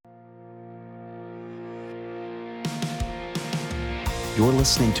You're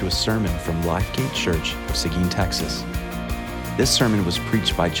listening to a sermon from Lifegate Church of Seguin, Texas. This sermon was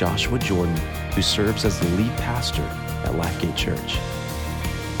preached by Joshua Jordan, who serves as the lead pastor at Lifegate Church.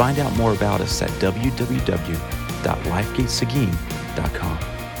 Find out more about us at www.lifegateseguin.com.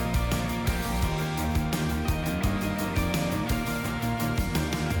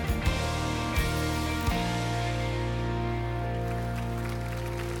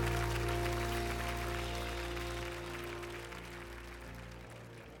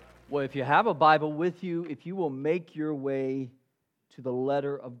 Well, if you have a Bible with you, if you will make your way to the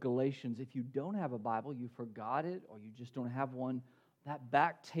letter of Galatians. If you don't have a Bible, you forgot it, or you just don't have one, that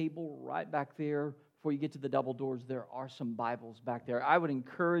back table right back there, before you get to the double doors, there are some Bibles back there. I would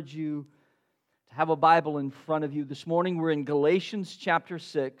encourage you to have a Bible in front of you. This morning we're in Galatians chapter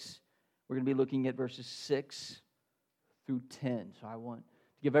 6. We're going to be looking at verses 6 through 10. So I want to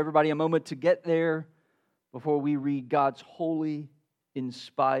give everybody a moment to get there before we read God's holy,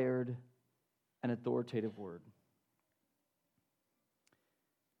 inspired, and authoritative word.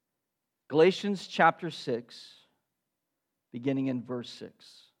 Galatians chapter 6, beginning in verse 6.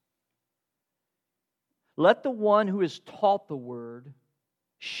 Let the one who is taught the word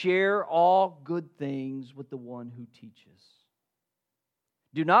share all good things with the one who teaches.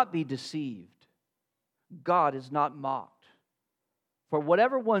 Do not be deceived. God is not mocked. For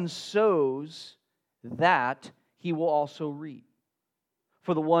whatever one sows, that he will also reap.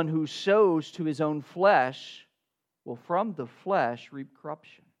 For the one who sows to his own flesh will from the flesh reap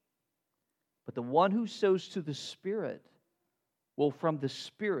corruption. But the one who sows to the Spirit will from the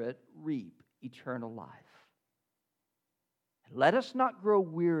Spirit reap eternal life. And let us not grow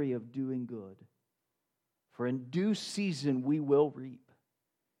weary of doing good, for in due season we will reap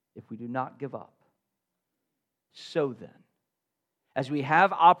if we do not give up. So then, as we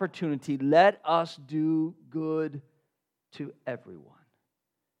have opportunity, let us do good to everyone,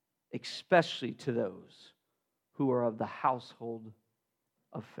 especially to those who are of the household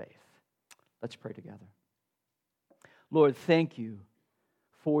of faith. Let's pray together. Lord, thank you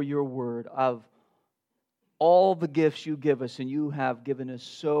for your word, of all the gifts you give us, and you have given us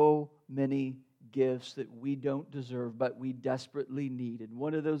so many gifts that we don't deserve, but we desperately need. And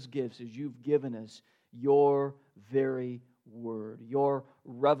one of those gifts is you've given us your very word, your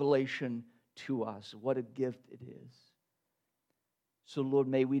revelation to us. What a gift it is. So, Lord,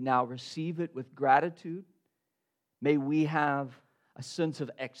 may we now receive it with gratitude. May we have a sense of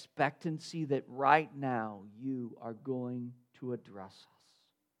expectancy that right now you are going to address us.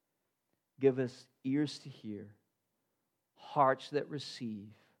 Give us ears to hear, hearts that receive,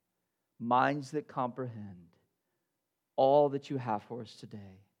 minds that comprehend all that you have for us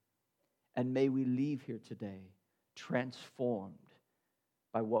today. And may we leave here today transformed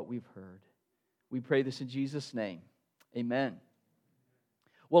by what we've heard. We pray this in Jesus' name. Amen.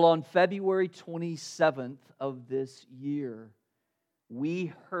 Well, on February 27th of this year,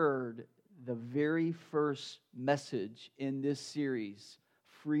 we heard the very first message in this series,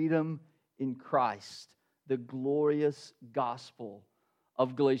 Freedom in Christ, the glorious gospel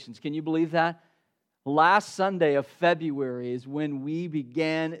of Galatians. Can you believe that? Last Sunday of February is when we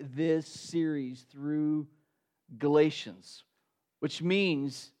began this series through Galatians, which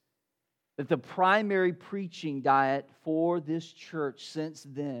means that the primary preaching diet for this church since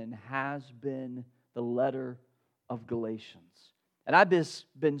then has been the letter of Galatians. And I've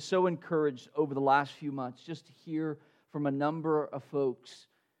been so encouraged over the last few months just to hear from a number of folks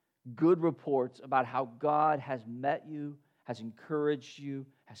good reports about how God has met you, has encouraged you,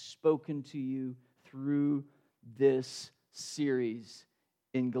 has spoken to you through this series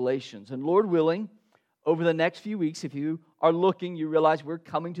in Galatians. And Lord willing, over the next few weeks, if you are looking, you realize we're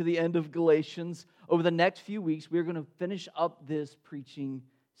coming to the end of Galatians. Over the next few weeks, we're going to finish up this preaching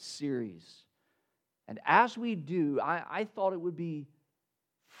series. And as we do, I thought it would be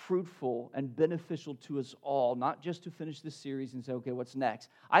fruitful and beneficial to us all, not just to finish this series and say, okay, what's next?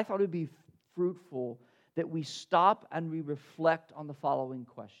 I thought it would be fruitful that we stop and we reflect on the following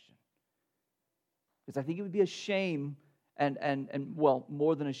question. Because I think it would be a shame, and well,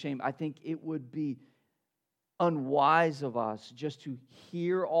 more than a shame, I think it would be unwise of us just to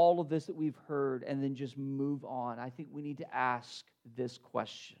hear all of this that we've heard and then just move on. I think we need to ask this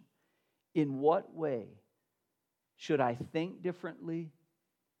question. In what way should I think differently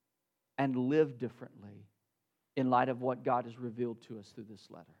and live differently in light of what God has revealed to us through this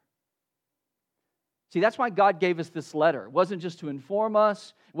letter? See, that's why God gave us this letter. It wasn't just to inform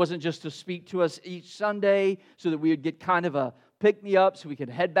us. It wasn't just to speak to us each Sunday so that we would get kind of a pick-me-up so we could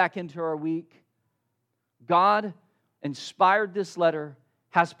head back into our week. God inspired this letter,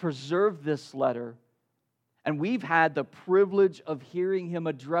 has preserved this letter, And we've had the privilege of hearing him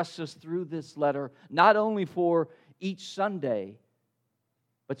address us through this letter, not only for each Sunday,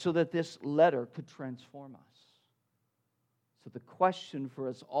 but so that this letter could transform us. So the question for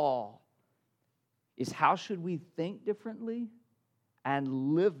us all is, how should we think differently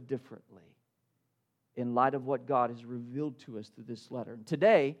and live differently in light of what God has revealed to us through this letter? And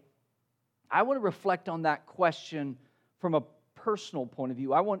today, I want to reflect on that question from a personal point of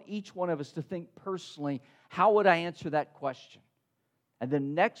view. I want each one of us to think personally, how would I answer that question? And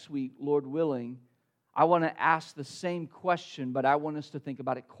then next week, Lord willing, I want to ask the same question, but I want us to think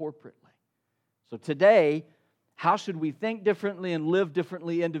about it corporately. So today, how should we think differently and live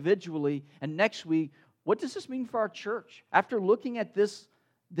differently individually? And next week, what does this mean for our church? After looking at this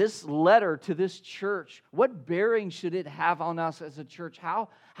letter to this church, what bearing should it have on us as a church? How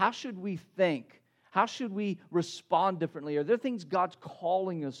should we think? How should we respond differently? Are there things God's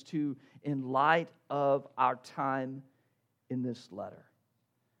calling us to in light of our time in this letter?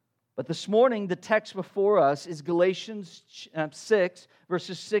 But this morning, the text before us is Galatians 6,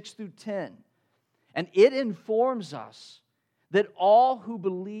 verses 6 through 10. And it informs us that all who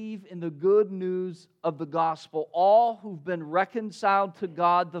believe in the good news of the gospel, all who've been reconciled to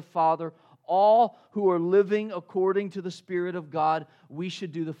God the Father, all who are living according to the Spirit of God, we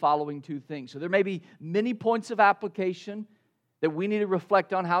should do the following two things. So there may be many points of application that we need to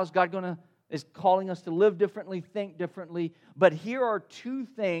reflect on. How is God is calling us to live differently, think differently. But here are two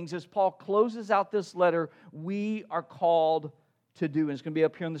things, as Paul closes out this letter, we are called to do. And it's going to be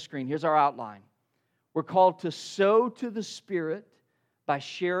up here on the screen. Here's our outline. We're called to sow to the Spirit by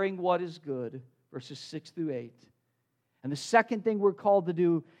sharing what is good, verses 6 through 8. And the second thing we're called to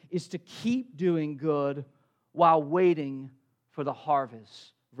do is to keep doing good while waiting for the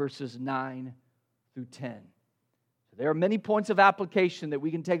harvest, verses 9 through 10. So there are many points of application that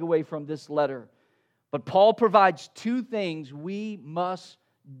we can take away from this letter. But Paul provides two things we must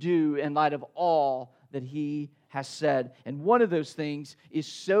do in light of all that he has said. And one of those things is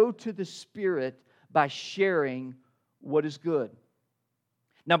sow to the Spirit by sharing what is good.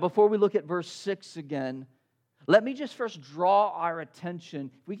 Now, before we look at verse 6 again, let me just first draw our attention.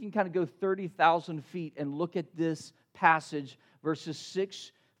 If we can kind of go 30,000 feet and look at this passage, verses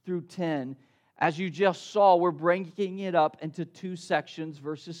 6 through 10. As you just saw, we're breaking it up into two sections,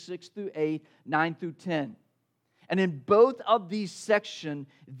 verses 6 through 8, 9 through 10. And in both of these sections,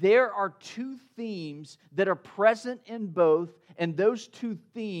 there are two themes that are present in both, and those two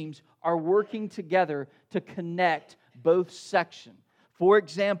themes are working together to connect both sections. For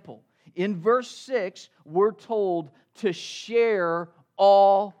example, in verse 6, we're told to share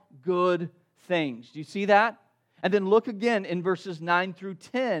all good things. Do you see that? And then look again in verses 9 through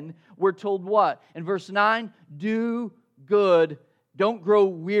 10, we're told what? In verse 9, do good. Don't grow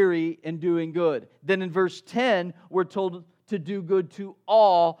weary in doing good. Then in verse 10, we're told to do good to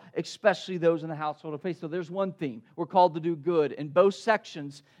all, especially those in the household of faith. So there's one theme. We're called to do good. In both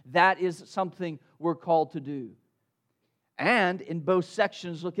sections, that is something we're called to do. And in both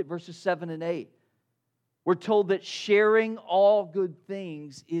sections, look at verses 7 and 8. We're told that sharing all good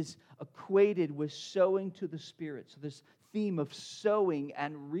things is equated with sowing to the Spirit. So this theme of sowing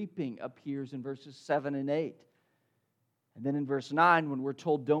and reaping appears in verses 7 and 8. And then in verse 9, when we're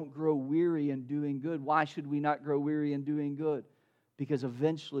told don't grow weary in doing good, why should we not grow weary in doing good? Because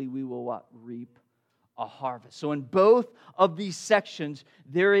eventually we will what? Reap a harvest. So in both of these sections,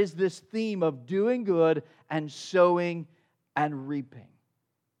 there is this theme of doing good and sowing and reaping.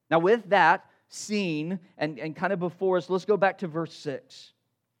 Now with that seen and kind of before us, let's go back to verse 6.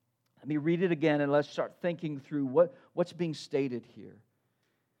 Let me read it again and let's start thinking through what's being stated here.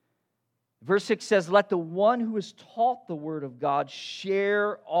 Verse 6 says, let the one who is taught the word of God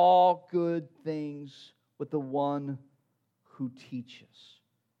share all good things with the one who teaches.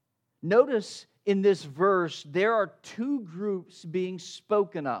 Notice in this verse, there are two groups being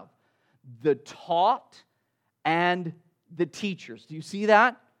spoken of. The taught and the teachers. Do you see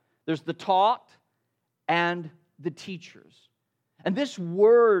that? There's the taught and the teachers. And this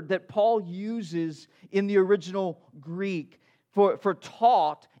word that Paul uses in the original Greek for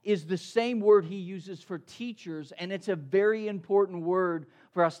taught is the same word he uses for teachers, and it's a very important word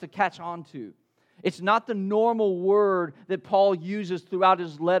for us to catch on to. It's not the normal word that Paul uses throughout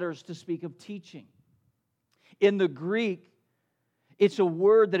his letters to speak of teaching. In the Greek, it's a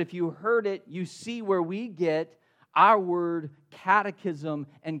word that if you heard it, you see where we get our word catechism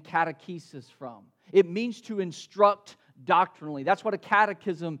and catechesis from. It means to instruct doctrinally. That's what a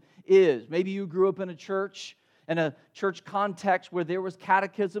catechism is. Maybe you grew up in a church in a church context where there was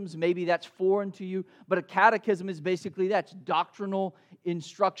catechisms, maybe that's foreign to you, but a catechism is basically that's doctrinal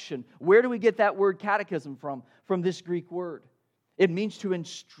instruction. Where do we get that word catechism from? From this Greek word. It means to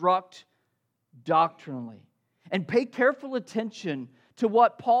instruct doctrinally. And pay careful attention to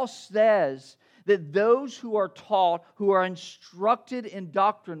what Paul says, that those who are taught, who are instructed in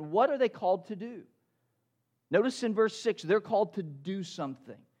doctrine, what are they called to do? Notice in verse 6, they're called to do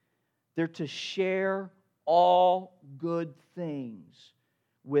something. They're to share all good things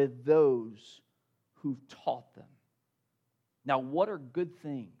with those who've taught them. Now, what are good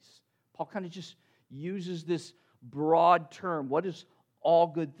things? Paul kind of just uses this broad term. What does all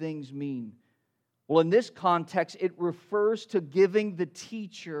good things mean? Well, in this context, it refers to giving the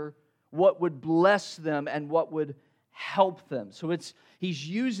teacher what would bless them and what would help them. So he's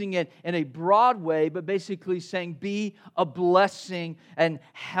using it in a broad way, but basically saying be a blessing and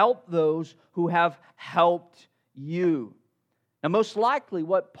help those who have helped you. Now, most likely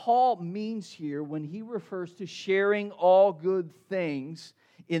what Paul means here when he refers to sharing all good things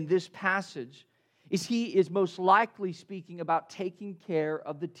in this passage is he is most likely speaking about taking care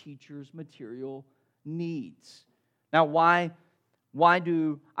of the teacher's material needs. Now, why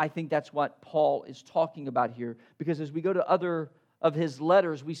do I think that's what Paul is talking about here? Because as we go to other of his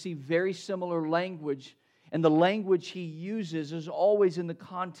letters, we see very similar language, and the language he uses is always in the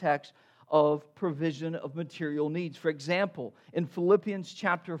context of provision of material needs. For example, in Philippians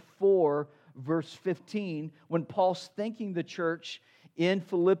chapter 4, verse 15, when Paul's thanking the church in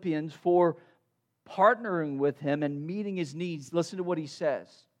Philippians for partnering with him and meeting his needs, listen to what he says.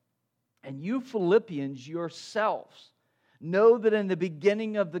 And you Philippians yourselves know that in the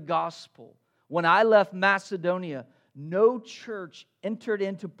beginning of the gospel, when I left Macedonia, no church entered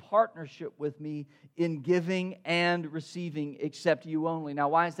into partnership with me in giving and receiving except you only. Now,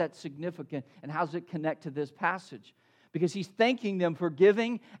 why is that significant, and how does it connect to this passage? Because he's thanking them for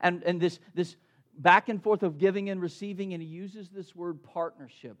giving and this back and forth of giving and receiving, and he uses this word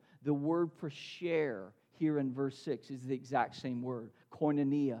partnership. The word for share here in verse 6 is the exact same word,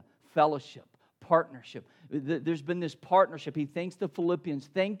 koinonia, fellowship, partnership. There's been this partnership. He thanks the Philippians.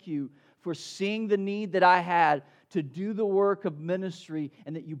 Thank you for seeing the need that I had to do the work of ministry,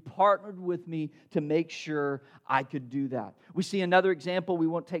 and that you partnered with me to make sure I could do that. We see another example. We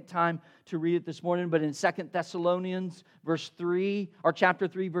won't take time to read it this morning, but in 2 Thessalonians chapter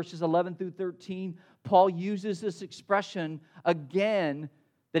 3, verses 11 through 13, Paul uses this expression again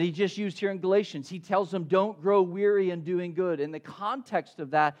that he just used here in Galatians. He tells them, don't grow weary in doing good. And the context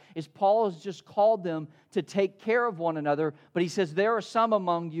of that is Paul has just called them to take care of one another, but he says, there are some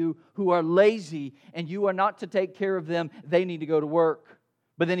among you who are lazy, and you are not to take care of them. They need to go to work.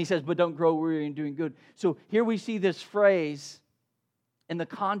 But then he says, but don't grow weary in doing good. So here we see this phrase in the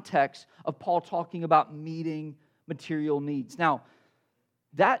context of Paul talking about meeting material needs. Now,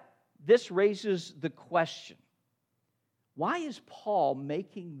 this raises the question, why is Paul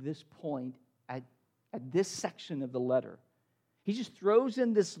making this point at this section of the letter? He just throws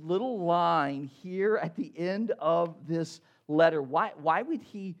in this little line here at the end of this letter. Why would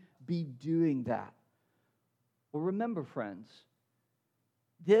he be doing that? Well, remember, friends,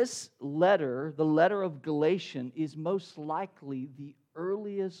 this letter, the letter of Galatians, is most likely the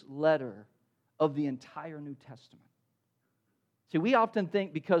earliest letter of the entire New Testament. See, we often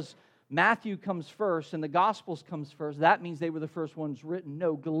think because Matthew comes first and the Gospels comes first, that means they were the first ones written.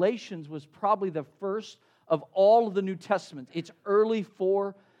 No, Galatians was probably the first of all of the New Testament. It's early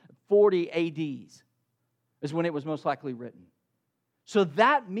 440 ADs is when it was most likely written. So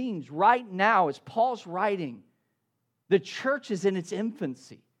that means right now, as Paul's writing, the church is in its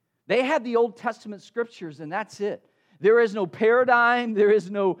infancy. They had the Old Testament scriptures, and that's it. There is no paradigm. There is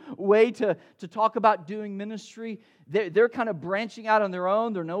no way to talk about doing ministry. They're kind of branching out on their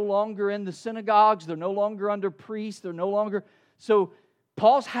own. They're no longer in the synagogues. They're no longer under priests. They're no longer... So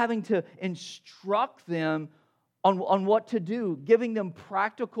Paul's having to instruct them on what to do, giving them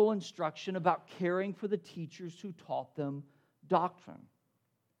practical instruction about caring for the teachers who taught them doctrine.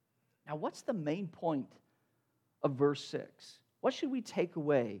 Now, what's the main point of verse 6? What should we take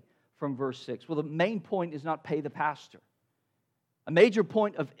away from verse 6? Well, the main point is not pay the pastor. A major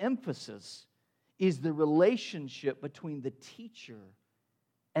point of emphasis is the relationship between the teacher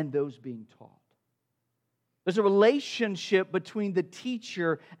and those being taught. There's a relationship between the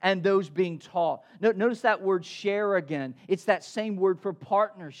teacher and those being taught. Notice that word share again. It's that same word for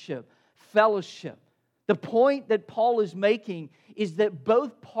partnership, fellowship. The point that Paul is making is that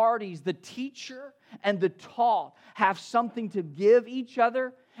both parties, the teacher and the taught, have something to give each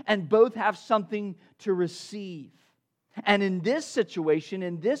other, and both have something to receive. And in this situation,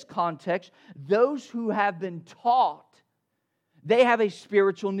 in this context, those who have been taught, they have a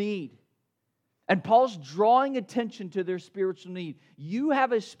spiritual need. And Paul's drawing attention to their spiritual need. You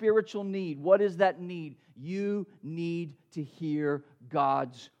have a spiritual need. What is that need? You need to hear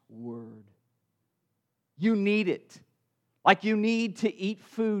God's Word. You need it. Like you need to eat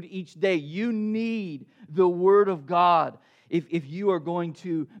food each day. You need the Word of God if you are going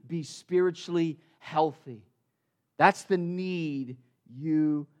to be spiritually healthy. That's the need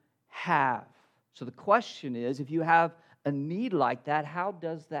you have. So the question is, if you have a need like that, how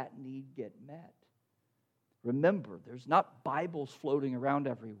does that need get met? Remember, there's not Bibles floating around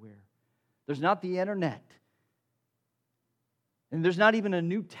everywhere. There's not the internet. And there's not even a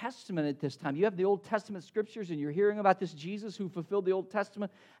New Testament at this time. You have the Old Testament scriptures and you're hearing about this Jesus who fulfilled the Old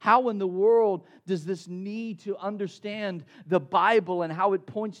Testament. How in the world does this need to understand the Bible and how it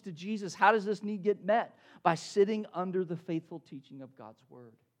points to Jesus? How does this need get met? By sitting under the faithful teaching of God's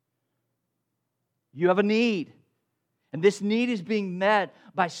Word. You have a need. And this need is being met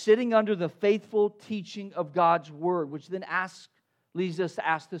by sitting under the faithful teaching of God's Word, which then leads us to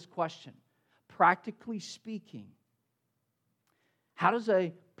ask this question. Practically speaking, how do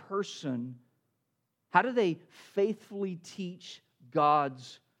they faithfully teach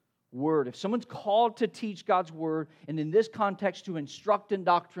God's Word? If someone's called to teach God's Word, and in this context to instruct in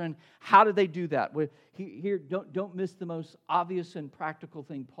doctrine, how do they do that? Here, don't miss the most obvious and practical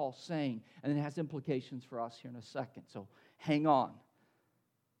thing Paul's saying, and it has implications for us here in a second. So hang on.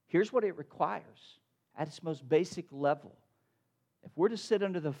 Here's what it requires at its most basic level. If we're to sit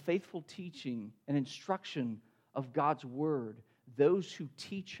under the faithful teaching and instruction of God's Word, those who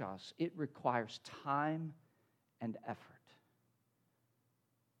teach us, it requires time and effort.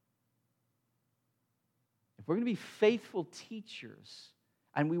 If we're going to be faithful teachers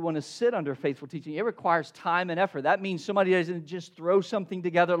and we want to sit under faithful teaching, it requires time and effort. That means somebody doesn't just throw something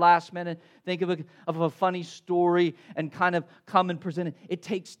together last minute, think of a funny story and kind of come and present it. It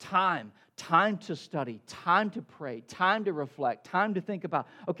takes time. Time to study, time to pray, time to reflect, time to think about,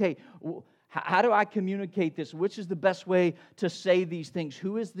 okay, how do I communicate this? Which is the best way to say these things?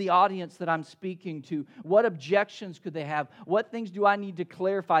 Who is the audience that I'm speaking to? What objections could they have? What things do I need to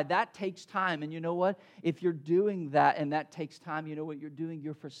clarify? That takes time. And you know what? If you're doing that and that takes time, you know what you're doing?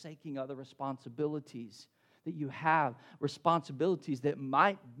 You're forsaking other responsibilities that you have, responsibilities that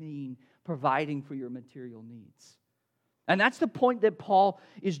might mean providing for your material needs. And that's the point that Paul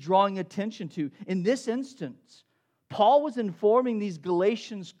is drawing attention to. In this instance, Paul was informing these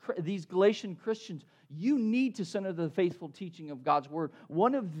Galatian Christians, you need to center the faithful teaching of God's Word.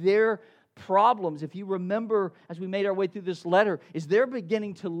 One of their problems, if you remember as we made our way through this letter, is they're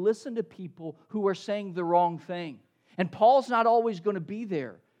beginning to listen to people who are saying the wrong thing. And Paul's not always going to be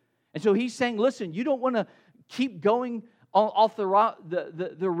there. And so he's saying, listen, you don't want to keep going off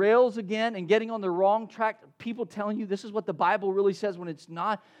the rails again and getting on the wrong track, people telling you this is what the Bible really says when it's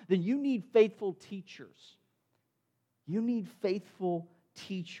not, then you need faithful teachers. You need faithful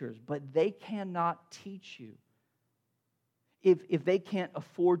teachers, but they cannot teach you if they can't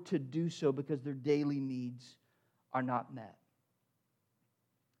afford to do so because their daily needs are not met.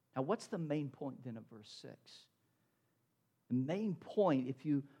 Now, what's the main point then of verse 6? The main point, if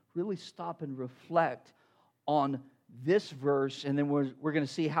you really stop and reflect on this verse, and then we're going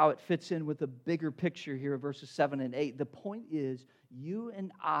to see how it fits in with the bigger picture here of verses 7 and 8. The point is, you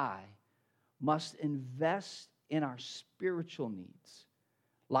and I must invest in our spiritual needs,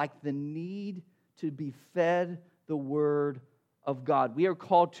 like the need to be fed the Word of God. We are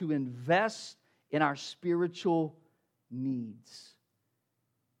called to invest in our spiritual needs.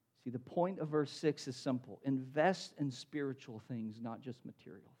 See, the point of verse 6 is simple. Invest in spiritual things, not just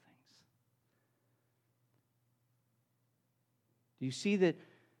material things. Do you see that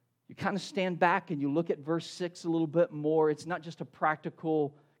you kind of stand back and you look at verse 6 a little bit more? It's not just a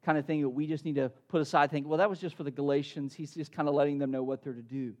practical kind of thing that we just need to put aside, think, well, that was just for the Galatians. He's just kind of letting them know what they're to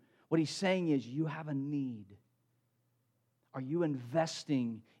do. What he's saying is, you have a need. Are you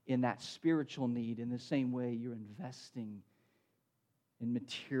investing in that spiritual need in the same way you're investing in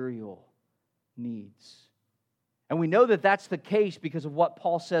material needs? And we know that that's the case because of what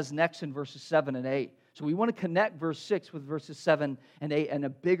Paul says next in verses 7 and 8. So we want to connect verse 6 with verses 7 and 8 and a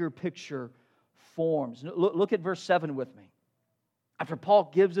bigger picture forms. Look at verse 7 with me. After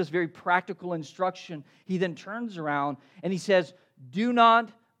Paul gives this very practical instruction, he then turns around and he says, do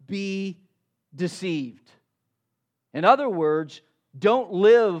not be deceived. In other words, don't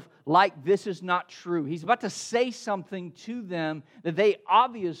live like this is not true. He's about to say something to them that they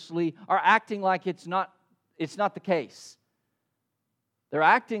obviously are acting like it's not the case. They're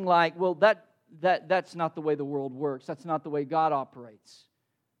acting like, well, that's not the way the world works. That's not the way God operates.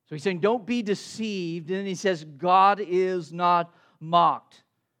 So he's saying, don't be deceived. And then he says, God is not mocked.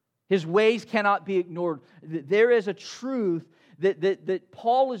 His ways cannot be ignored. There is a truth that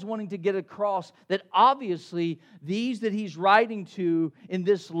Paul is wanting to get across, that obviously these that he's writing to in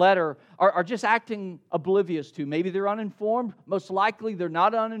this letter are just acting oblivious to. Maybe they're uninformed. Most likely they're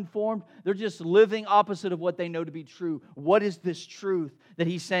not uninformed. They're just living opposite of what they know to be true. What is this truth that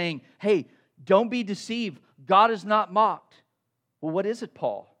he's saying? Hey, don't be deceived. God is not mocked. Well, what is it,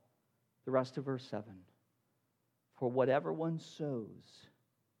 Paul? The rest of verse 7. For whatever one sows,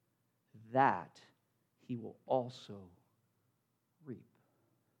 that he will also reap.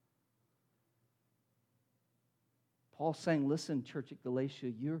 Paul's saying, listen, church at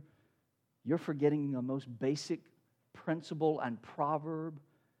Galatia, you're forgetting the most basic principle and proverb.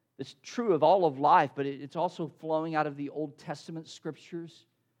 It's true of all of life, but it's also flowing out of the Old Testament scriptures.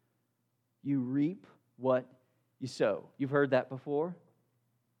 You reap what you sow. You've heard that before.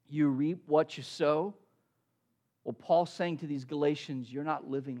 You reap what you sow. Well, Paul's saying to these Galatians, you're not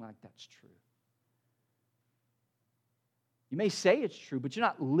living like that's true. You may say it's true, but you're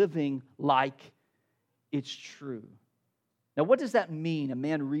not living like it's true. Now, what does that mean? A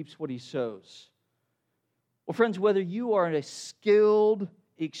man reaps what he sows. Well, friends, whether you are a skilled,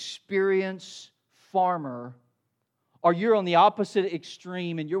 experienced farmer, or you're on the opposite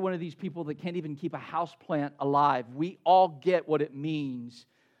extreme and you're one of these people that can't even keep a houseplant alive, we all get what it means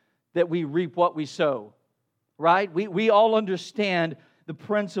that we reap what we sow, right? We all understand the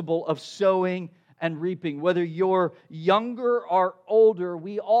principle of sowing and reaping. Whether you're younger or older,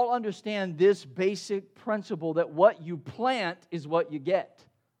 we all understand this basic principle that what you plant is what you get,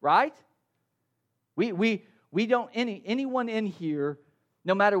 right? We don't, anyone in here,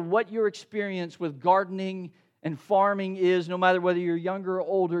 no matter what your experience with gardening and farming is, no matter whether you're younger or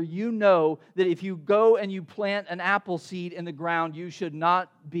older, you know that if you go and you plant an apple seed in the ground, you should not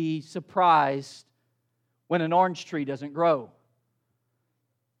be surprised when an orange tree doesn't grow.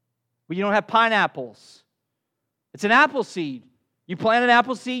 When you don't have pineapples. It's an apple seed. You plant an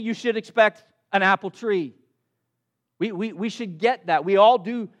apple seed, you should expect an apple tree. We should get that. We all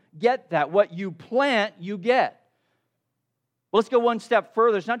do get that. What you plant, you get. Well, let's go one step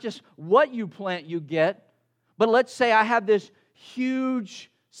further. It's not just what you plant, you get. But let's say I have this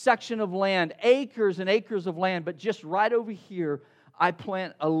huge section of land, acres and acres of land, but just right over here, I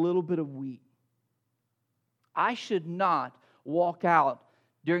plant a little bit of wheat. I should not walk out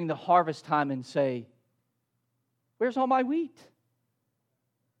during the harvest time and say, where's all my wheat?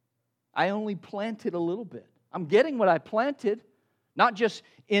 I only planted a little bit. I'm getting what I planted, not just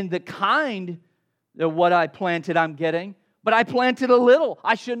in the kind of what I planted I'm getting, but I planted a little.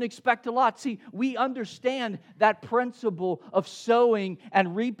 I shouldn't expect a lot. See, we understand that principle of sowing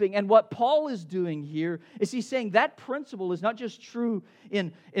and reaping. And what Paul is doing here is he's saying that principle is not just true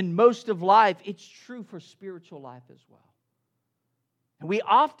in most of life, it's true for spiritual life as well. And we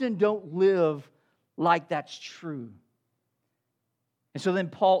often don't live like that's true. And so then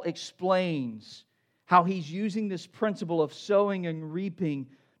Paul explains how he's using this principle of sowing and reaping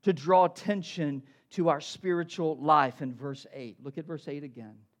to draw attention to our spiritual life in verse 8. Look at verse 8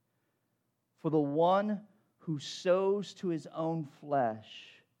 again. For the one who sows to his own flesh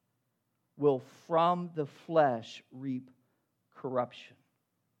will from the flesh reap corruption.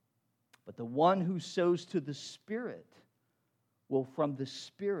 But the one who sows to the Spirit will from the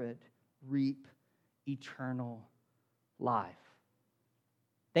Spirit reap eternal life.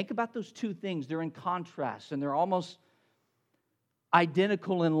 Think about those two things. They're in contrast and they're almost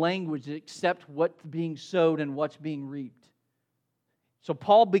identical in language except what's being sowed and what's being reaped. So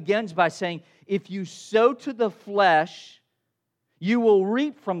Paul begins by saying, if you sow to the flesh, you will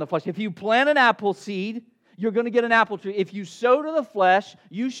reap from the flesh. If you plant an apple seed, you're going to get an apple tree. If you sow to the flesh,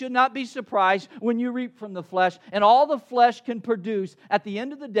 you should not be surprised when you reap from the flesh. And all the flesh can produce at the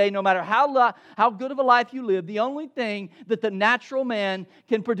end of the day, no matter how good of a life you live, the only thing that the natural man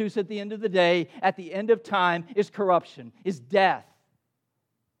can produce at the end of the day, at the end of time, is corruption, is death.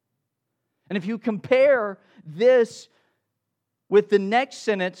 And if you compare this with the next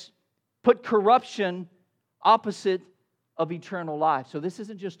sentence, put corruption opposite of eternal life. So this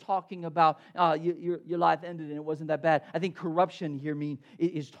isn't just talking about your life ended and it wasn't that bad. I think corruption here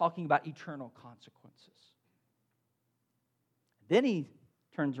is talking about eternal consequences. Then he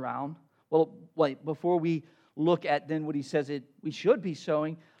turns around. Well, wait, before we look at then what he says we should be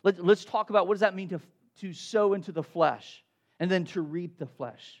sowing, let's talk about what does that mean to sow into the flesh and then to reap the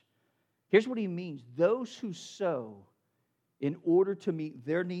flesh. Here's what he means. Those who sow in order to meet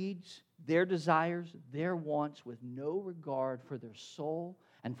their needs, their desires, their wants with no regard for their soul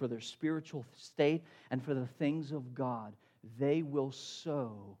and for their spiritual state and for the things of God, they will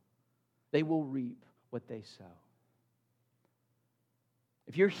sow. They will reap what they sow.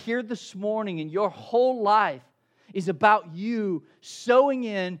 If you're here this morning and your whole life is about you sowing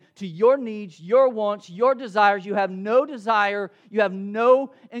in to your needs, your wants, your desires, you have no desire, you have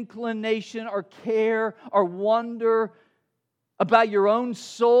no inclination or care or wonder about your own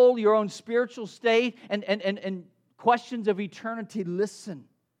soul, your own spiritual state, and questions of eternity, listen.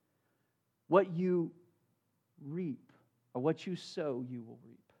 What you reap, or what you sow, you will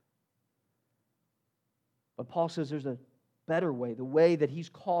reap. But Paul says there's a better way, the way that he's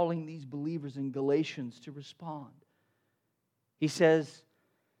calling these believers in Galatians to respond. He says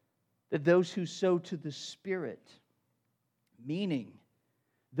that those who sow to the Spirit, meaning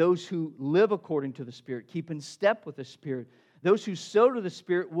those who live according to the Spirit, keep in step with the Spirit, those who sow to the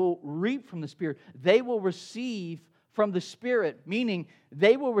Spirit will reap from the Spirit. They will receive from the Spirit, meaning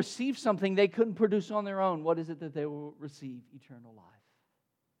they will receive something they couldn't produce on their own. What is it that they will receive? Eternal life.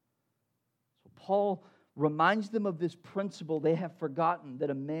 So Paul reminds them of this principle they have forgotten, that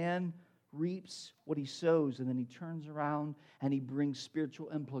a man reaps what he sows, and then he turns around and he brings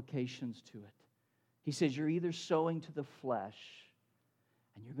spiritual implications to it. He says, you're either sowing to the flesh,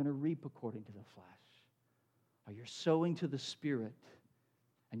 and you're going to reap according to the flesh, or you're sowing to the Spirit,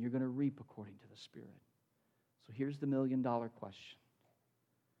 and you're going to reap according to the Spirit. So here's the million-dollar question.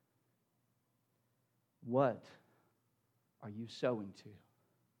 What are you sowing to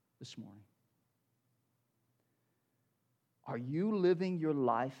this morning? Are you living your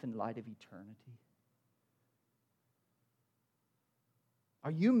life in light of eternity?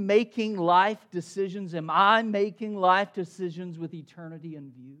 Are you making life decisions? Am I making life decisions with eternity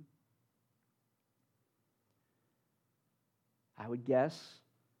in view? I would guess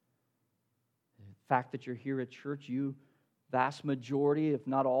the fact that you're here at church, you, vast majority, if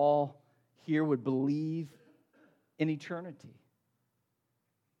not all, here would believe in eternity.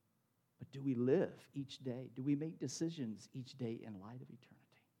 But do we live each day? Do we make decisions each day in light of eternity?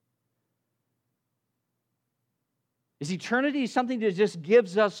 Is eternity something that just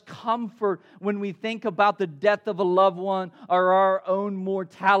gives us comfort when we think about the death of a loved one or our own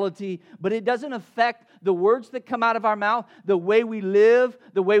mortality, but it doesn't affect the words that come out of our mouth, the way we live,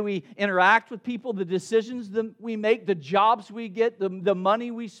 the way we interact with people, the decisions that we make, the jobs we get, the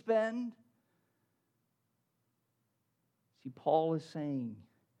money we spend? See, Paul is saying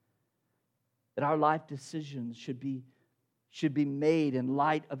that our life decisions should be made in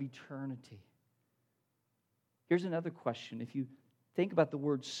light of eternity. Here's another question. If you think about the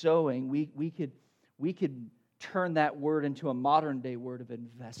word sowing, we could turn that word into a modern day word of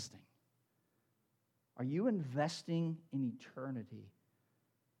investing. Are you investing in eternity?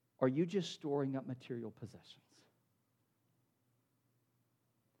 Or are you just storing up material possessions?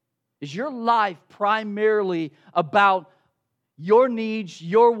 Is your life primarily about your needs,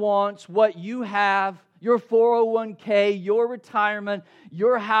 your wants, what you have, your 401k, your retirement,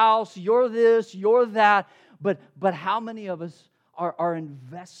 your house, your this, your that? But how many of us are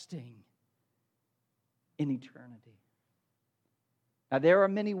investing in eternity? Now, there are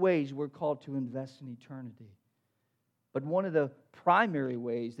many ways we're called to invest in eternity. But one of the primary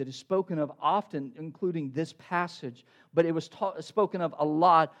ways that is spoken of often, including this passage, but it was spoken of a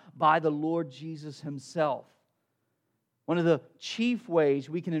lot by the Lord Jesus Himself. One of the chief ways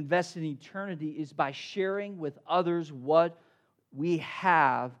we can invest in eternity is by sharing with others what we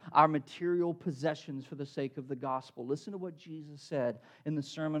have, our material possessions, for the sake of the gospel. Listen to what Jesus said in the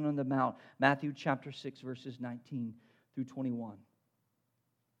Sermon on the Mount, Matthew chapter 6, verses 19 through 21.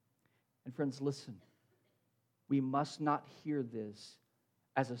 And friends, listen. We must not hear this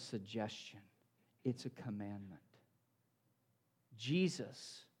as a suggestion. It's a commandment.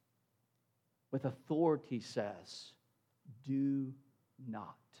 Jesus, with authority, says, do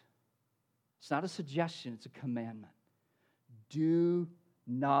not. It's not a suggestion, it's a commandment. Do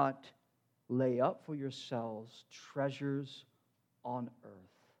not lay up for yourselves treasures on earth,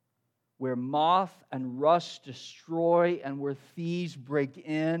 where moth and rust destroy and where thieves break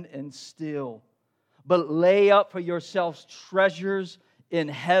in and steal. But lay up for yourselves treasures in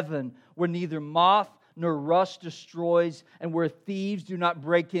heaven, where neither moth nor rust destroys, and where thieves do not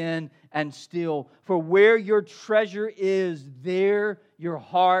break in and steal. For where your treasure is, there your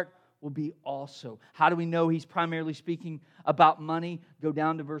heart will be also. How do we know he's primarily speaking about money? Go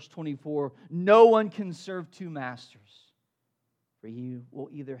down to verse 24. No one can serve two masters, for he will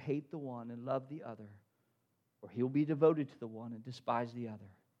either hate the one and love the other, or he will be devoted to the one and despise the other.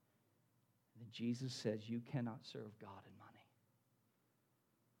 And Jesus says you cannot serve God and money.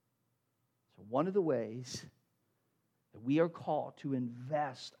 So one of the ways that we are called to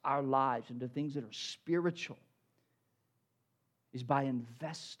invest our lives into things that are spiritual is by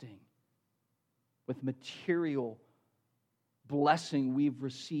investing with material blessing we've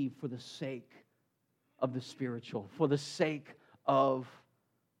received for the sake of the spiritual, for the sake of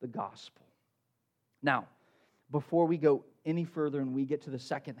the gospel. Now, before we go any further and we get to the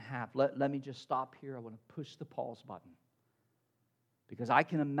second half, let me just stop here. I want to push the pause button, because I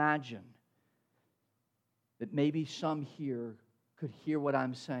can imagine that maybe some here could hear what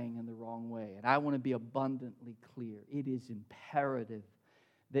I'm saying in the wrong way. And I want to be abundantly clear. It is imperative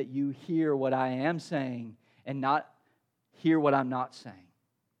that you hear what I am saying and not hear what I'm not saying.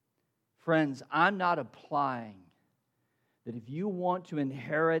 Friends, I'm not applying that if you want to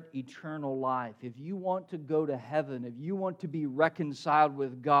inherit eternal life, if you want to go to heaven, if you want to be reconciled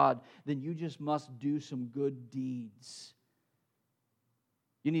with God, then you just must do some good deeds.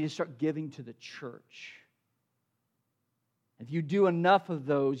 You need to start giving to the church. If you do enough of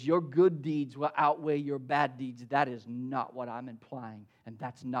those, your good deeds will outweigh your bad deeds. That is not what I'm implying, and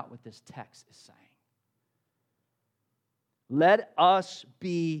that's not what this text is saying. Let us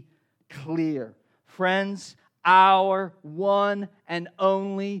be clear. Friends, our one and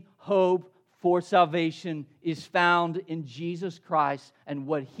only hope for salvation is found in Jesus Christ and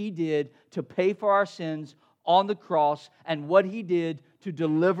what He did to pay for our sins on the cross and what He did to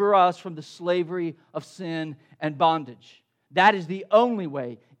deliver us from the slavery of sin and bondage. That is the only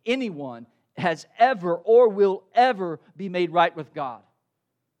way anyone has ever or will ever be made right with God.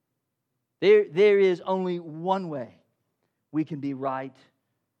 There is only one way we can be right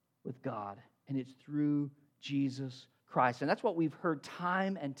with God, and it's through Jesus Christ. And that's what we've heard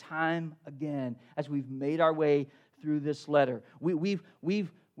time and time again as we've made our way through this letter. We've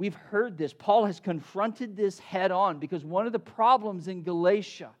heard this. Paul has confronted this head on, because one of the problems in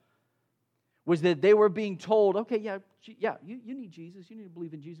Galatia was that they were being told, okay, you need Jesus, you need to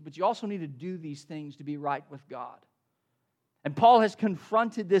believe in Jesus, but you also need to do these things to be right with God. And Paul has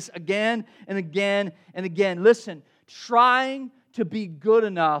confronted this again and again and again. Listen, trying to be good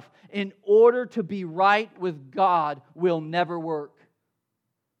enough in order to be right with God will never work.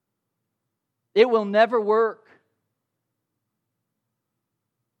 It will never work.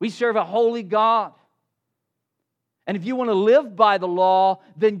 We serve a holy God. And if you want to live by the law,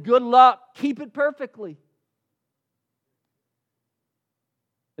 then good luck. Keep it perfectly.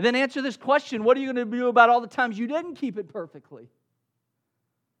 And then answer this question: what are you going to do about all the times you didn't keep it perfectly?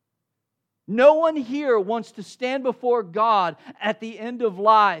 No one here wants to stand before God at the end of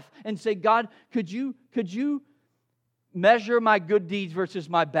life and say, God, could you measure my good deeds versus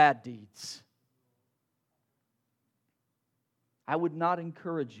my bad deeds? I would not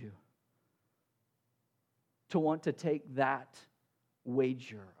encourage you to want to take that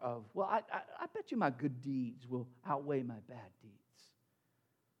wager of, well, I bet you my good deeds will outweigh my bad deeds.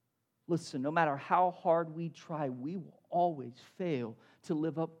 Listen, no matter how hard we try, we will always fail to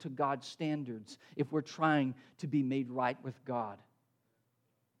live up to God's standards if we're trying to be made right with God.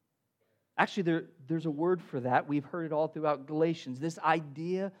 Actually, there's a word for that. We've heard it all throughout Galatians. This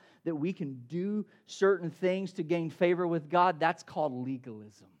idea that we can do certain things to gain favor with God, that's called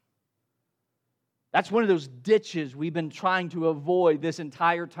legalism. That's one of those ditches we've been trying to avoid this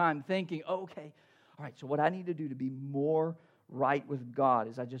entire time, thinking, okay, all right, so what I need to do to be more right with God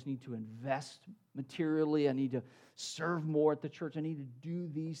is I just need to invest materially. I need to serve more at the church. I need to do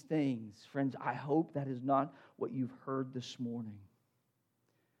these things. Friends, I hope that is not what you've heard this morning.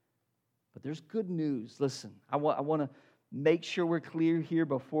 But there's good news. Listen, I want to make sure we're clear here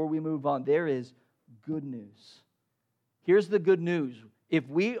before we move on. There is good news. Here's the good news. If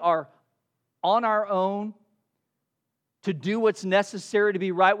we are on our own to do what's necessary to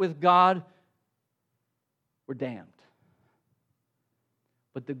be right with God, we're damned.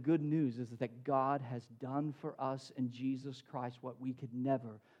 But the good news is that God has done for us in Jesus Christ what we could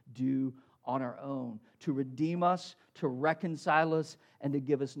never do on our own, to redeem us, to reconcile us, and to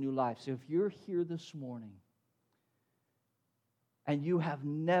give us new life. So if you're here this morning and you have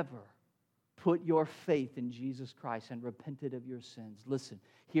never put your faith in Jesus Christ and repented of your sins, listen,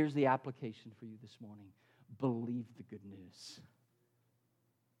 here's the application for you this morning. Believe the good news.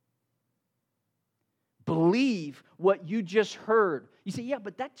 Believe what you just heard. You say, yeah,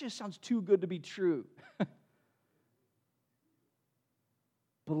 but that just sounds too good to be true.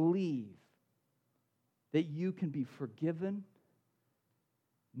 Believe that you can be forgiven,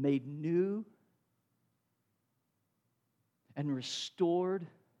 made new, and restored,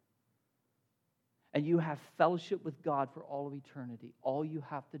 and you have fellowship with God for all of eternity. All you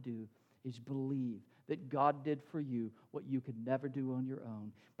have to do is believe that God did for you what you could never do on your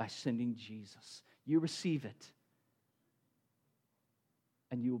own by sending Jesus. You receive it.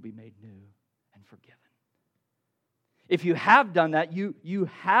 and you will be made new and forgiven. If you have done that, you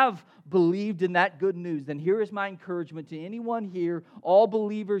have believed in that good news, then here is my encouragement to anyone here, all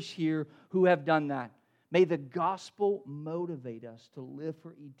believers here who have done that. May the gospel motivate us to live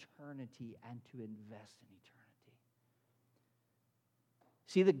for eternity and to invest in eternity.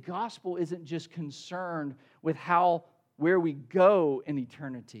 See, the gospel isn't just concerned with where we go in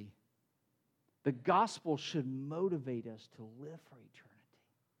eternity. The gospel should motivate us to live for eternity.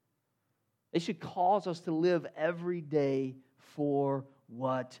 It should cause us to live every day for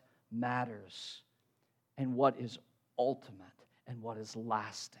what matters and what is ultimate and what is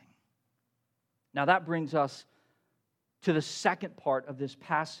lasting. Now that brings us to the second part of this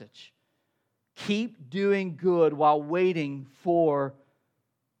passage. Keep doing good while waiting for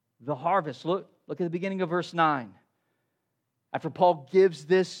the harvest. Look at the beginning of verse 9. After Paul gives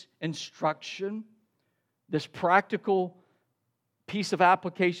this instruction, this practical piece of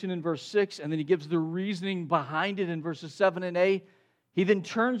application in verse 6, and then he gives the reasoning behind it in verses 7 and 8, he then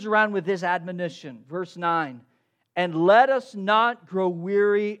turns around with this admonition. Verse 9, and let us not grow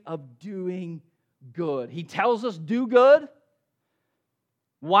weary of doing good. He tells us do good.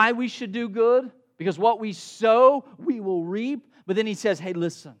 Why we should do good? Because what we sow, we will reap. But then he says, hey,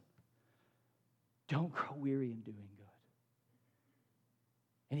 listen, don't grow weary in doing good.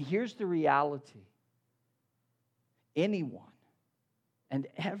 And here's the reality. Anyone and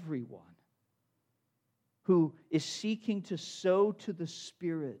everyone who is seeking to sow to the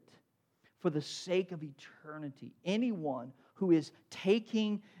Spirit for the sake of eternity, anyone who is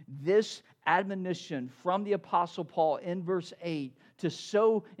taking this admonition from the Apostle Paul in verse 8 to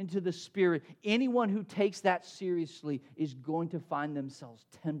sow into the Spirit, anyone who takes that seriously is going to find themselves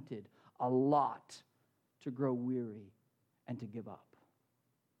tempted a lot to grow weary and to give up.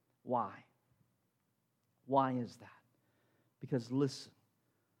 Why? Why is that? Because listen,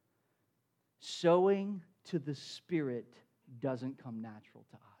 sowing to the Spirit doesn't come natural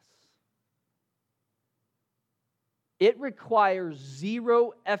to us. It requires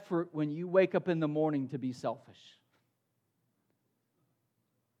zero effort when you wake up in the morning to be selfish.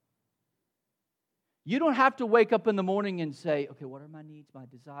 You don't have to wake up in the morning and say, okay, what are my needs, my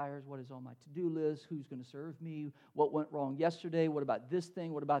desires? What is on my to-do list? Who's going to serve me? What went wrong yesterday? What about this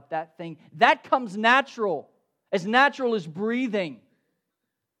thing? What about that thing? That comes natural as breathing.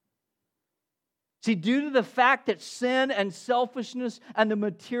 See, due to the fact that sin and selfishness and the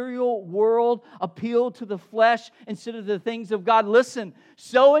material world appeal to the flesh instead of the things of God, listen,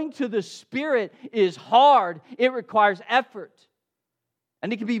 sowing to the Spirit is hard. It requires effort.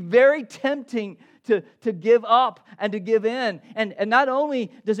 And it can be very tempting to give up and to give in. And not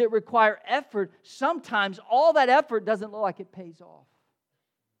only does it require effort, sometimes all that effort doesn't look like it pays off.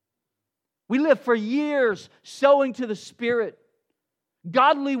 We live for years sowing to the Spirit.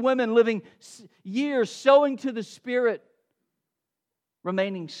 Godly women living years sowing to the Spirit,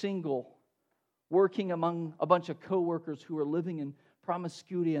 remaining single, working among a bunch of coworkers who are living in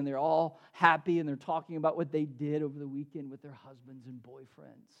promiscuity, and they're all happy and they're talking about what they did over the weekend with their husbands and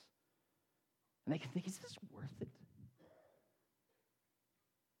boyfriends. And they can think, is this worth it?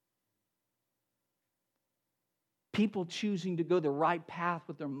 People choosing to go the right path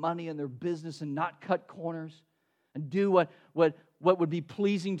with their money and their business and not cut corners and do what would be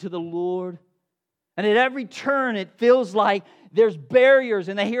pleasing to the Lord. And at every turn, it feels like there's barriers,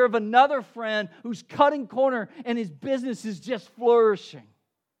 and they hear of another friend who's cutting corner and his business is just flourishing.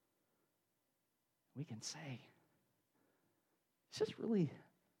 We can say, is this really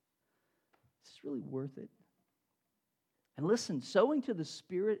worth it? And listen, sowing to the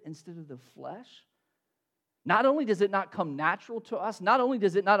Spirit instead of the flesh, not only does it not come natural to us, not only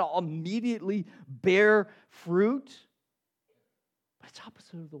does it not immediately bear fruit, but it's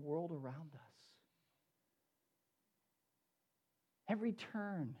opposite of the world around us. Every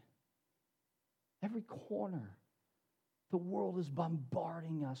turn, every corner, the world is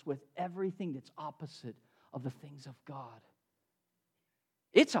bombarding us with everything that's opposite of the things of God.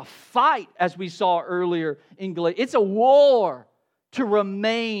 It's a fight, as we saw earlier in Galatians. It's a war to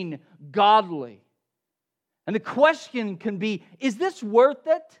remain godly. And the question can be, is this worth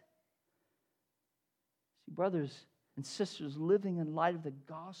it? See, brothers and sisters, living in light of the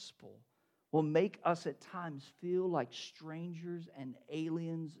gospel will make us at times feel like strangers and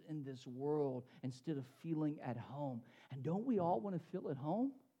aliens in this world instead of feeling at home. And don't we all want to feel at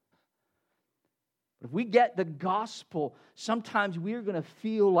home? But if we get the gospel, sometimes we're going to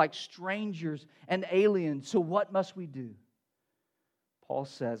feel like strangers and aliens. So what must we do? Paul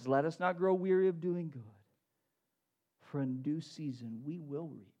says, let us not grow weary of doing good, for in due season we will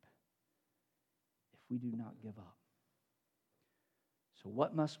reap if we do not give up. So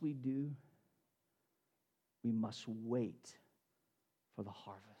what must we do? We must wait for the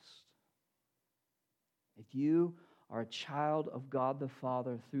harvest. If you are a child of God the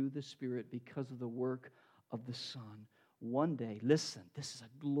Father through the Spirit because of the work of the Son, one day, listen, this is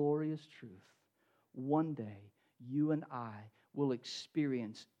a glorious truth. One day, you and I will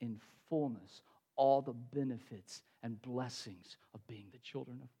experience in fullness all the benefits and blessings of being the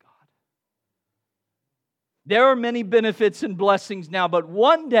children of God. There are many benefits and blessings now, but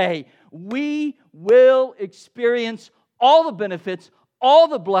one day we will experience all the benefits, all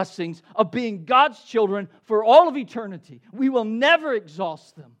the blessings of being God's children for all of eternity. We will never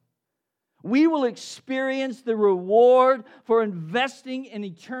exhaust them. We will experience the reward for investing in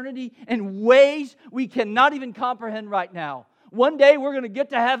eternity in ways we cannot even comprehend right now. One day we're going to get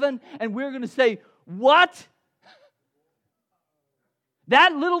to heaven and we're going to say, what?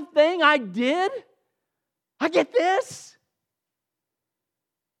 That little thing I did? I get this?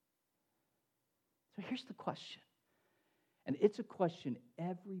 So here's the question. And it's a question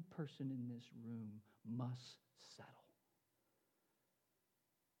every person in this room must settle.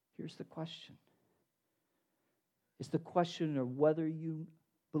 Here's the question. It's the question of whether you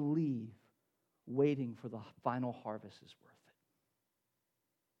believe waiting for the final harvest is worth it.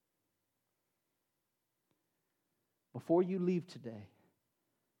 Before you leave today,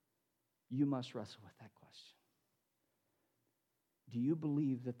 you must wrestle with that question. Do you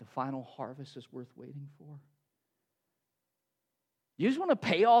believe that the final harvest is worth waiting for? You just want to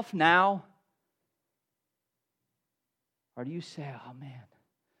pay off now? Or do you say, oh man,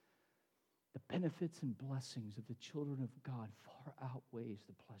 the benefits and blessings of the children of God far outweighs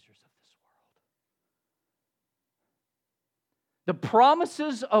the pleasures of this world? The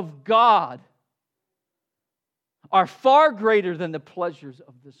promises of God are far greater than the pleasures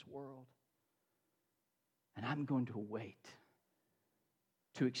of this world. And I'm going to wait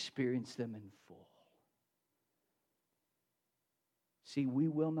to experience them in full. See, we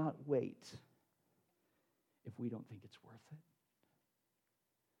will not wait if we don't think it's worth it.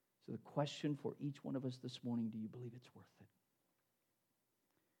 So the question for each one of us this morning, do you believe it's worth it?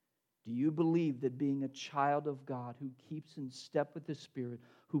 Do you believe that being a child of God who keeps in step with the Spirit,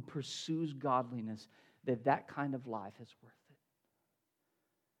 who pursues godliness, that kind of life is worth it?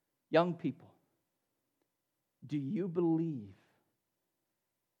 Young people, do you believe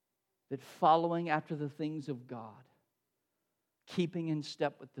that following after the things of God, keeping in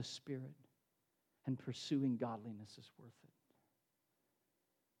step with the Spirit, and pursuing godliness is worth it?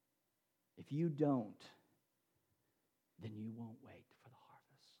 If you don't, then you won't wait for the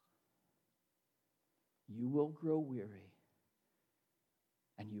harvest. You will grow weary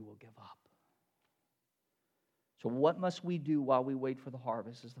and you will give up. So what must we do while we wait for the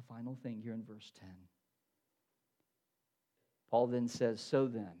harvest is the final thing here in verse 10. Paul then says, so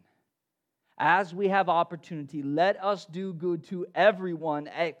then, as we have opportunity, let us do good to everyone,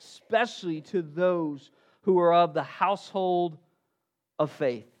 especially to those who are of the household of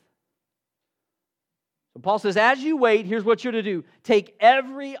faith. So Paul says, as you wait, here's what you're to do. Take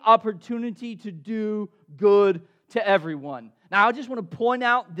every opportunity to do good to everyone. Now, I just want to point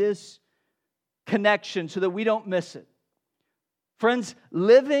out this connection so that we don't miss it. Friends,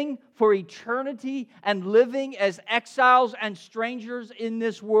 living for eternity and living as exiles and strangers in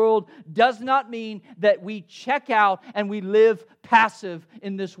this world does not mean that we check out and we live passive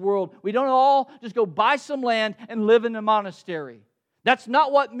in this world. We don't all just go buy some land and live in a monastery. That's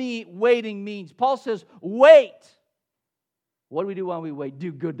not what waiting means. Paul says, wait. What do we do while we wait?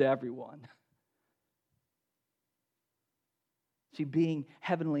 Do good to everyone. See, being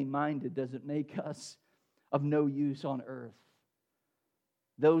heavenly minded doesn't make us of no use on earth.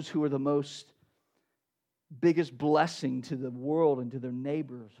 Those who are the biggest blessing to the world and to their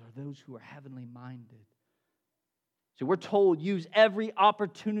neighbors are those who are heavenly minded. So we're told use every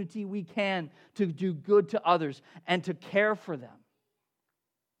opportunity we can to do good to others and to care for them.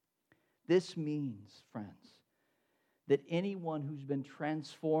 This means, friends, that anyone who's been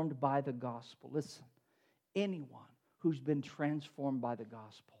transformed by the gospel, listen, anyone who's been transformed by the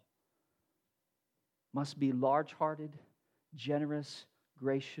gospel must be large-hearted, generous,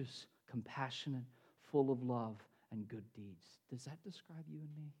 gracious, compassionate, full of love and good deeds. Does that describe you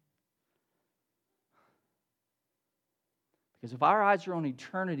and me? Because if our eyes are on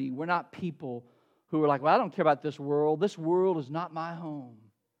eternity, we're not people who are like, well, I don't care about this world. This world is not my home.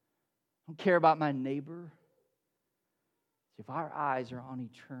 I don't care about my neighbor. If our eyes are on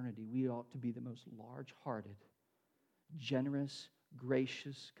eternity, we ought to be the most large-hearted, generous,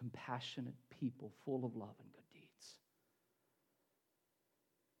 gracious, compassionate people full of love and good deeds.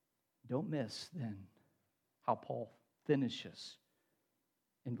 Don't miss, then, how Paul finishes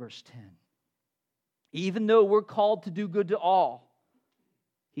in verse 10. Even though we're called to do good to all,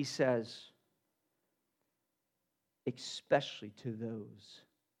 he says, especially to those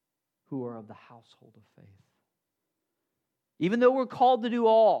who are of the household of faith. Even though we're called to do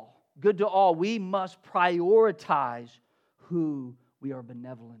all, good to all, we must prioritize who we are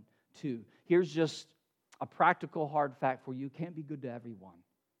benevolent to. Here's just a practical hard fact for you. You can't be good to everyone.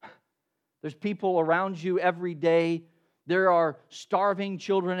 There's people around you every day. There are starving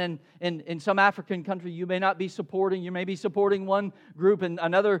children in some African country you may not be supporting. You may be supporting one group and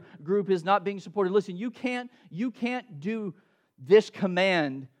another group is not being supported. Listen, you can't do this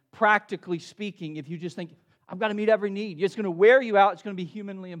command, practically speaking, if you just think, I've got to meet every need. It's going to wear you out. It's going to be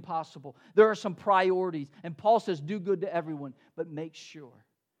humanly impossible. There are some priorities. And Paul says, do good to everyone, but make sure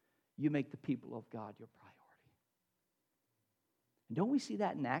you make the people of God your priority. And don't we see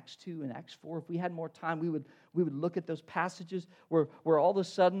that in Acts 2 and Acts 4? If we had more time, we would look at those passages where all of a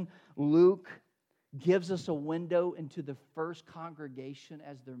sudden Luke gives us a window into the first congregation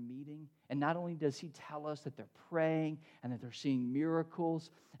as they're meeting. And not only does he tell us that they're praying and that they're seeing miracles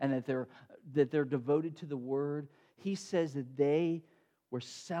and that they're devoted to the Word, he says that they were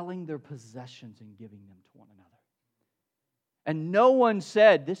selling their possessions and giving them to one another. And no one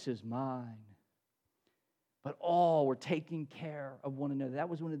said, this is mine. But all were taking care of one another. That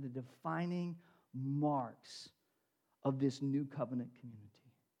was one of the defining marks of this new covenant community.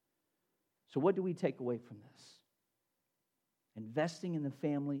 So what do we take away from this? Investing in the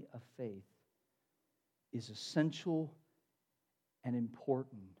family of faith is essential and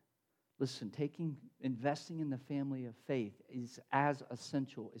important. Listen, investing in the family of faith is as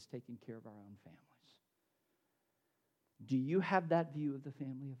essential as taking care of our own families. Do you have that view of the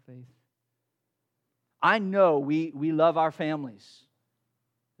family of faith? I know we love our families.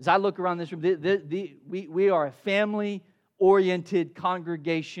 As I look around this room, we are a family-oriented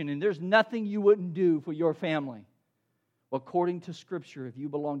congregation, and there's nothing you wouldn't do for your family. Well, according to Scripture, if you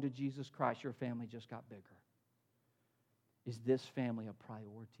belong to Jesus Christ, your family just got bigger. Is this family a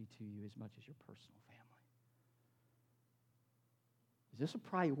priority to you as much as your personal family? Is this a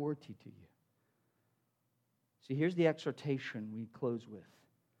priority to you? See, here's the exhortation we close with.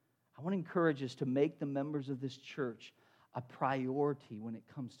 I want to encourage us to make the members of this church a priority when it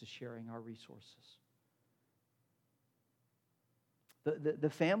comes to sharing our resources. The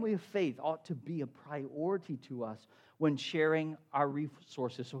family of faith ought to be a priority to us when sharing our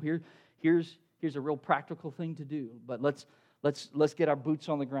resources. So here's a real practical thing to do. But let's get our boots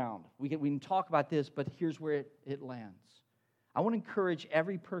on the ground. We can talk about this, but here's where it lands. I want to encourage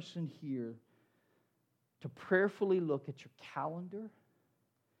every person here to prayerfully look at your calendar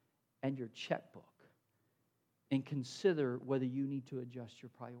and your checkbook and consider whether you need to adjust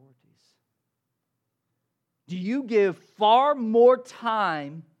your priorities. Do you give far more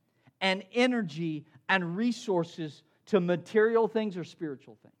time and energy and resources to material things or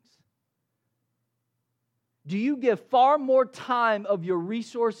spiritual things? Do you give far more time of your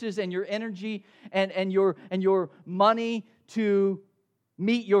resources and your energy and your money to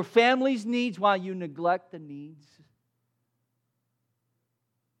meet your family's needs while you neglect the needs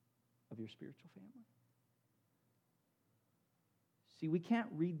of your spiritual family? See, we can't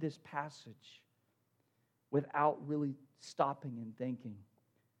read this passage without really stopping and thinking,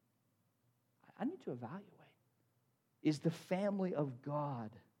 I need to evaluate. Is the family of God,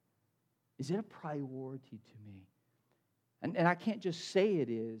 is it a priority to me? And I can't just say it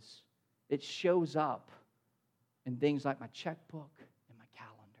is. It shows up in things like my checkbook and my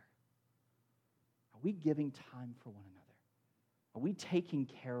calendar. Are we giving time for one another? Are we taking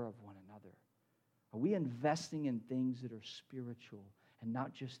care of one another? Are we investing in things that are spiritual and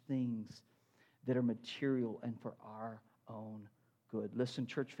not just things that are material and for our own good? Listen,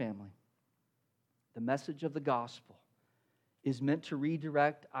 church family, the message of the gospel is meant to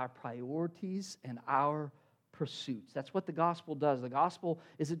redirect our priorities and our pursuits. That's what the gospel does. The gospel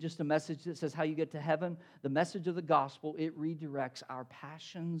isn't just a message that says how you get to heaven. The message of the gospel, it redirects our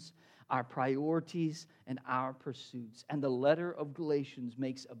passions, our priorities, and our pursuits. And the letter of Galatians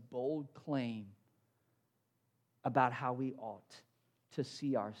makes a bold claim about how we ought to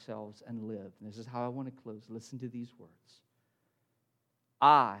see ourselves and live. And this is how I want to close. Listen to these words.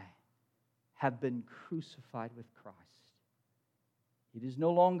 I have been crucified with Christ. It is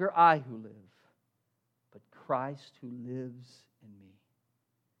no longer I who live, but Christ who lives in me.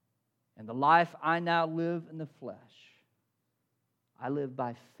 And the life I now live in the flesh, I live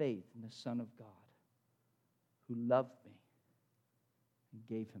by faith in the Son of God, who loved me and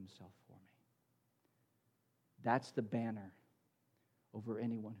gave himself for me. That's the banner over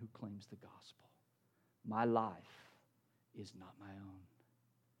anyone who claims the gospel. My life is not my own.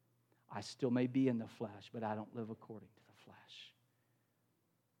 I still may be in the flesh, but I don't live according to the flesh.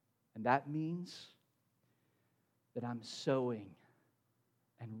 And that means that I'm sowing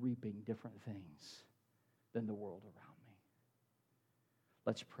and reaping different things than the world around me.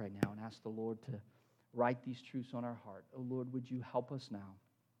 Let's pray now and ask the Lord to write these truths on our heart. Oh Lord, would you help us now,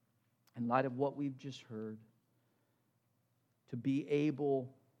 in light of what we've just heard, to be able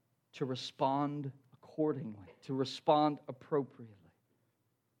to respond accordingly, to respond appropriately.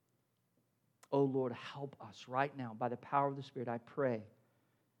 Oh Lord, help us right now. By the power of the Spirit, I pray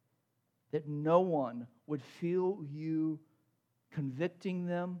that no one would feel you convicting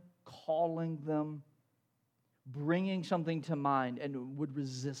them, calling them, bringing something to mind, and would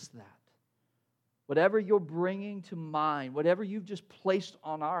resist that. Whatever you're bringing to mind, whatever you've just placed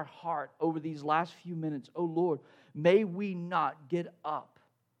on our heart over these last few minutes, oh Lord, may we not get up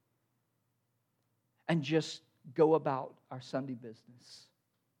and just go about our Sunday business.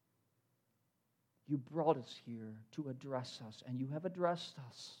 You brought us here to address us, and you have addressed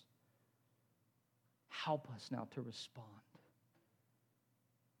us. Help us now to respond.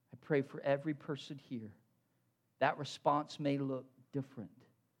 I pray for every person here. That response may look different,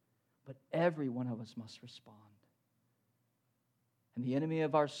 but every one of us must respond. And the enemy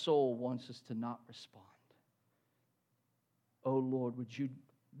of our soul wants us to not respond. Oh Lord, would you,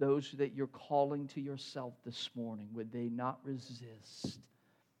 those that you're calling to yourself this morning, would they not resist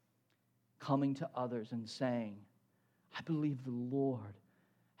coming to others and saying, I believe the Lord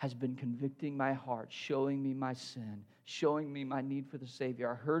has been convicting my heart, showing me my sin, showing me my need for the Savior.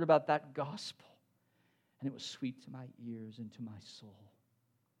 I heard about that gospel, and it was sweet to my ears and to my soul.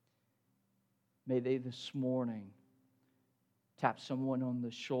 May they this morning tap someone on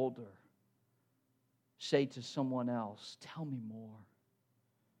the shoulder, say to someone else, tell me more.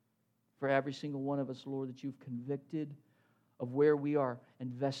 For every single one of us, Lord, that you've convicted of where we are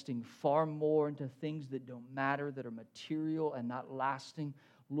investing far more into things that don't matter, that are material and not lasting.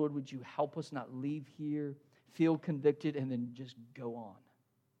 Lord, would you help us not leave here, feel convicted, and then just go on?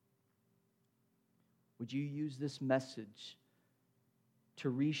 Would you use this message to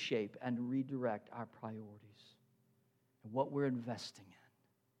reshape and redirect our priorities and what we're investing in?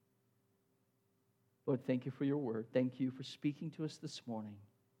 Lord, thank you for your word. Thank you for speaking to us this morning.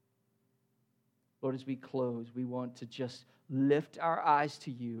 Lord, as we close, we want to just lift our eyes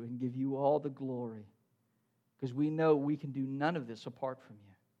to you and give you all the glory, because we know we can do none of this apart from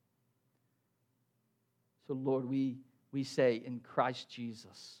you. So, Lord, we say in Christ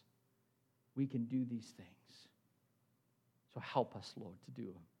Jesus, we can do these things. So help us, Lord, to do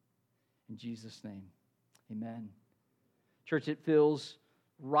them. In Jesus' name, amen. Church, it feels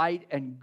right and